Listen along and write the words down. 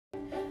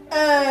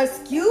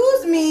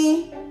Excuse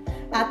me.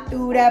 I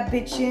threw that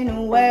bitch in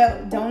a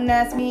well. Don't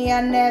ask me,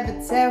 I never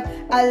tell.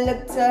 I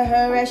looked to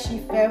her as she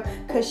fell,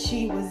 cause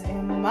she was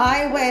in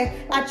my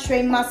way. I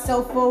trade my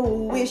soul for a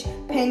wish,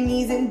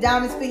 pennies and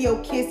diamonds for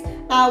your kiss.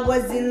 I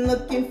wasn't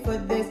looking for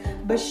this,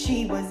 but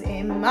she was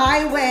in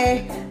my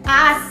way.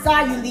 I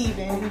saw you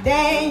leaving,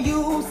 then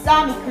you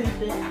saw me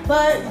creeping,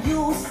 but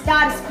you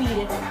started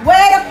speeding.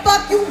 Where the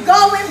fuck you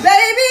going,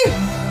 baby?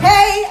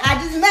 Hey, I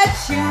just met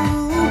you,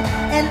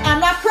 and I'm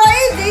not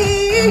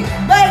crazy,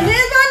 but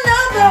here's